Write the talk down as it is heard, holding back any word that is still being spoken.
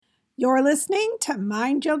You're listening to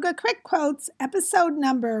Mind Yoga Quick Quotes, episode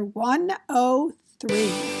number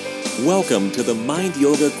 103. Welcome to the Mind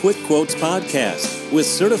Yoga Quick Quotes podcast with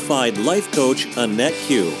certified life coach Annette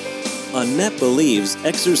Q. Annette believes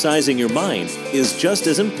exercising your mind is just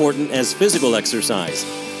as important as physical exercise.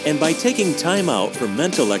 And by taking time out for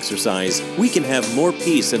mental exercise, we can have more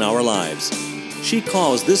peace in our lives. She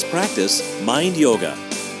calls this practice Mind Yoga.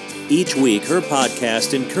 Each week, her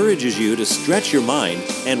podcast encourages you to stretch your mind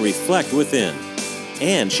and reflect within.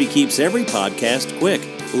 And she keeps every podcast quick,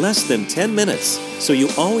 less than 10 minutes, so you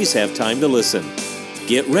always have time to listen.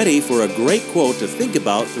 Get ready for a great quote to think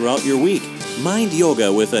about throughout your week. Mind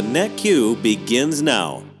Yoga with Annette Q begins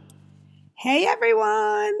now. Hey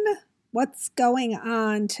everyone! What's going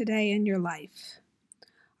on today in your life?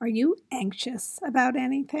 Are you anxious about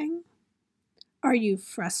anything? Are you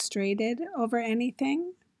frustrated over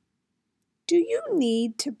anything? Do you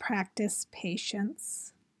need to practice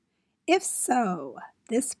patience? If so,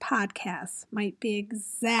 this podcast might be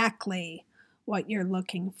exactly what you're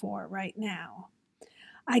looking for right now.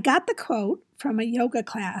 I got the quote from a yoga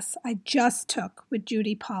class I just took with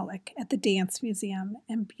Judy Pollock at the Dance Museum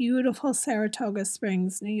in beautiful Saratoga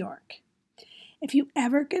Springs, New York. If you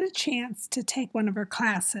ever get a chance to take one of her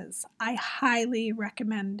classes, I highly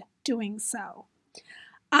recommend doing so.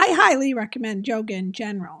 I highly recommend yoga in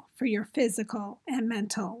general for your physical and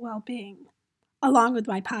mental well-being, along with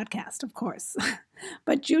my podcast, of course.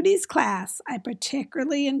 But Judy's class I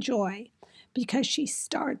particularly enjoy because she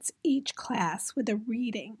starts each class with a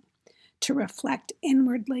reading to reflect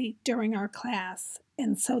inwardly during our class.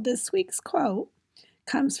 And so this week's quote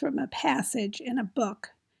comes from a passage in a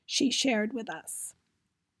book she shared with us.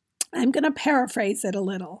 I'm going to paraphrase it a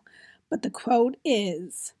little, but the quote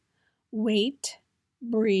is, "Wait,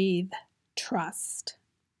 breathe, trust.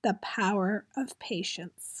 The power of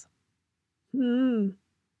patience."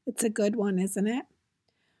 It's a good one, isn't it?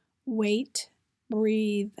 Wait,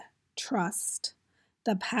 breathe, trust.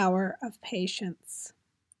 The power of patience.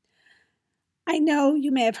 I know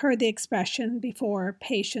you may have heard the expression before,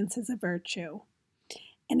 patience is a virtue.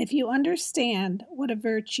 And if you understand what a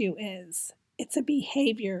virtue is, it's a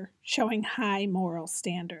behavior showing high moral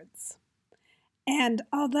standards. And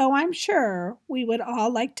although I'm sure we would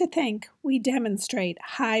all like to think we demonstrate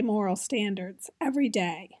high moral standards every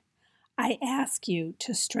day, I ask you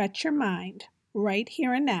to stretch your mind right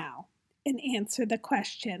here and now and answer the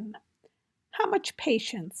question, how much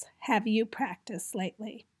patience have you practiced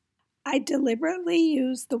lately? I deliberately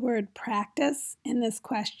use the word practice in this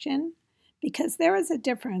question because there is a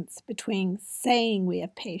difference between saying we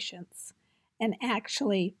have patience and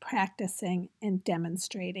actually practicing and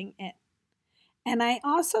demonstrating it. And I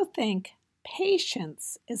also think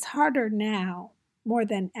patience is harder now more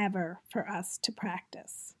than ever for us to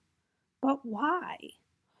practice. But why?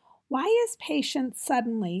 Why is patience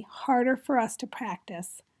suddenly harder for us to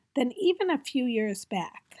practice than even a few years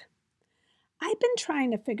back? I've been trying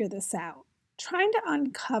to figure this out, trying to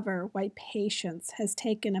uncover why patience has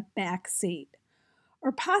taken a back seat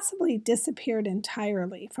or possibly disappeared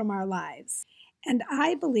entirely from our lives. And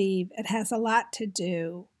I believe it has a lot to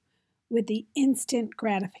do with the instant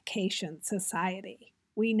gratification society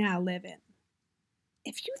we now live in.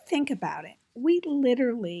 If you think about it, we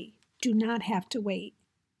literally do not have to wait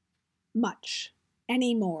much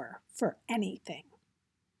anymore for anything.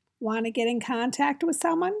 Want to get in contact with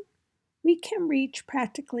someone? We can reach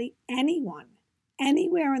practically anyone,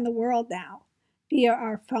 anywhere in the world now, via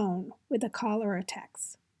our phone with a call or a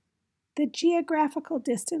text. The geographical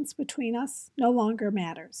distance between us no longer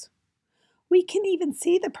matters. We can even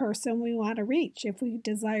see the person we want to reach if we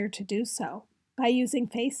desire to do so by using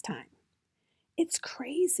FaceTime. It's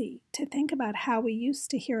crazy to think about how we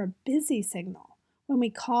used to hear a busy signal when we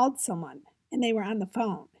called someone and they were on the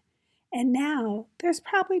phone. And now there's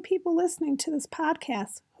probably people listening to this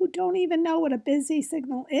podcast who don't even know what a busy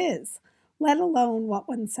signal is, let alone what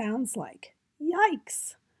one sounds like.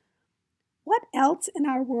 Yikes! What else in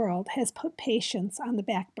our world has put patience on the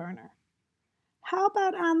back burner? How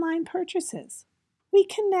about online purchases? We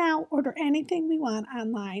can now order anything we want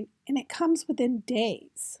online and it comes within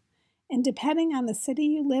days. And depending on the city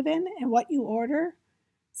you live in and what you order,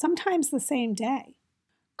 sometimes the same day.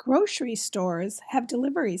 Grocery stores have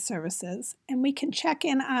delivery services and we can check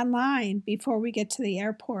in online before we get to the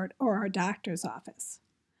airport or our doctor's office.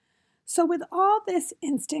 So with all this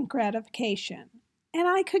instant gratification, and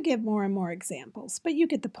I could give more and more examples, but you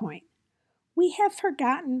get the point, we have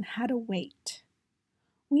forgotten how to wait.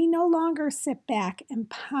 We no longer sit back and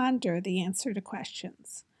ponder the answer to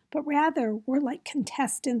questions, but rather we're like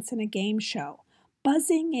contestants in a game show,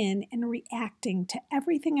 buzzing in and reacting to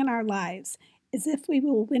everything in our lives as if we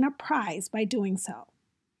will win a prize by doing so.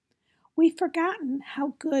 We've forgotten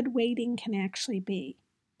how good waiting can actually be.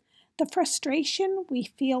 The frustration we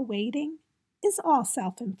feel waiting is all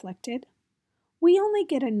self-inflicted. We only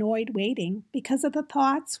get annoyed waiting because of the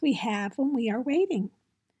thoughts we have when we are waiting.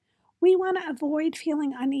 We want to avoid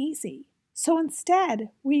feeling uneasy, so instead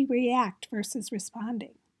we react versus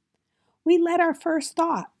responding. We let our first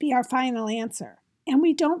thought be our final answer, and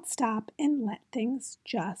we don't stop and let things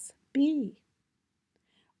just be.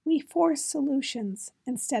 We force solutions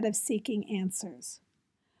instead of seeking answers.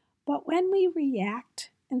 But when we react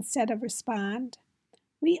instead of respond,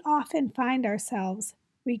 we often find ourselves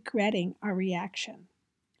regretting our reaction.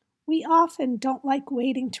 We often don't like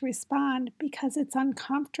waiting to respond because it's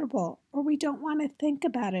uncomfortable or we don't want to think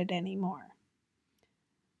about it anymore.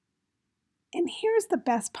 And here's the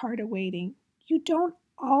best part of waiting. You don't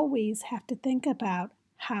always have to think about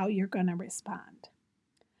how you're going to respond.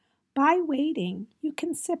 By waiting, you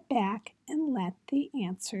can sit back and let the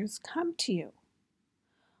answers come to you.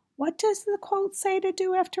 What does the quote say to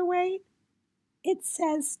do after wait? It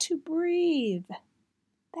says to breathe.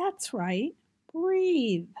 That's right,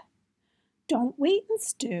 breathe. Don't wait and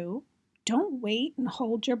stew. Don't wait and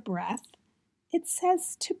hold your breath. It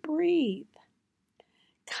says to breathe.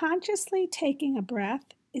 Consciously taking a breath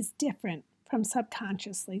is different from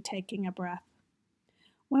subconsciously taking a breath.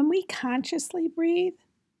 When we consciously breathe,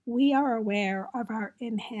 we are aware of our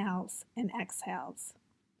inhales and exhales.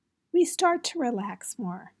 We start to relax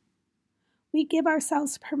more. We give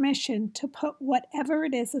ourselves permission to put whatever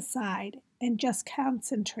it is aside and just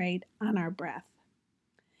concentrate on our breath.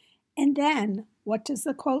 And then, what does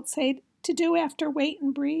the quote say to do after wait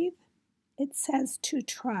and breathe? It says to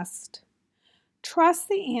trust. Trust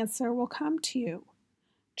the answer will come to you.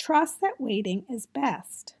 Trust that waiting is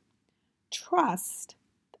best. Trust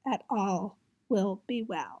that all will be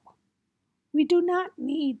well. We do not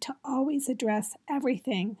need to always address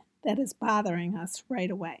everything that is bothering us right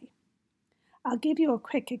away. I'll give you a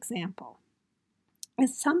quick example.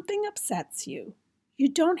 If something upsets you, you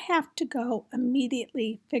don't have to go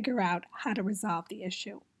immediately figure out how to resolve the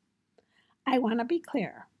issue. I want to be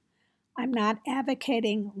clear. I'm not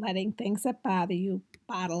advocating letting things that bother you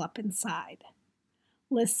bottle up inside.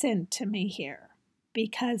 Listen to me here,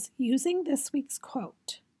 because using this week's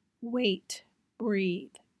quote, wait,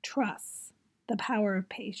 breathe, trust, the power of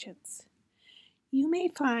patience, you may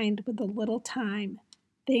find with a little time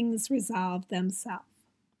things resolve themselves.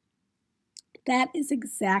 That is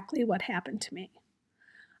exactly what happened to me.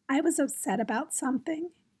 I was upset about something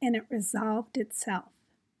and it resolved itself.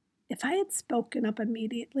 If I had spoken up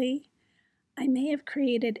immediately, I may have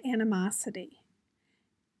created animosity.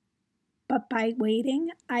 But by waiting,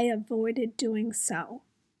 I avoided doing so,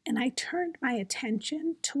 and I turned my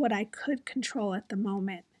attention to what I could control at the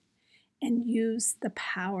moment and used the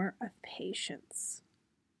power of patience.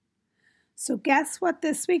 So guess what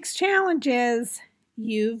this week's challenge is?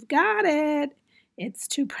 You've got it. It's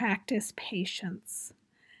to practice patience.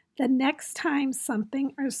 The next time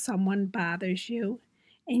something or someone bothers you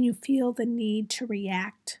and you feel the need to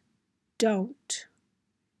react, don't.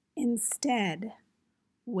 Instead,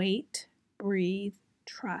 wait, breathe,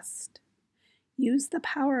 trust. Use the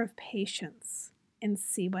power of patience and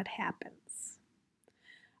see what happens.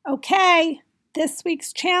 Okay, this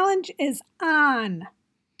week's challenge is on.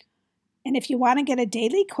 And if you want to get a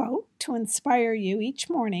daily quote to inspire you each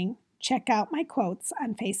morning, check out my quotes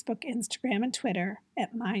on Facebook, Instagram, and Twitter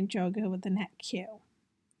at Mind Yoga with Annette Q.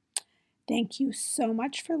 Thank you so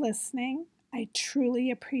much for listening. I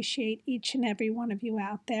truly appreciate each and every one of you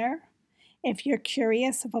out there. If you're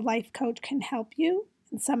curious if a life coach can help you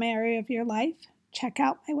in some area of your life, check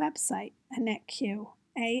out my website, AnnetteQ,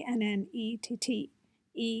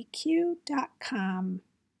 AnnetteQ.com.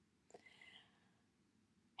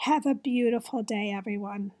 Have a beautiful day,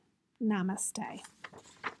 everyone. Namaste.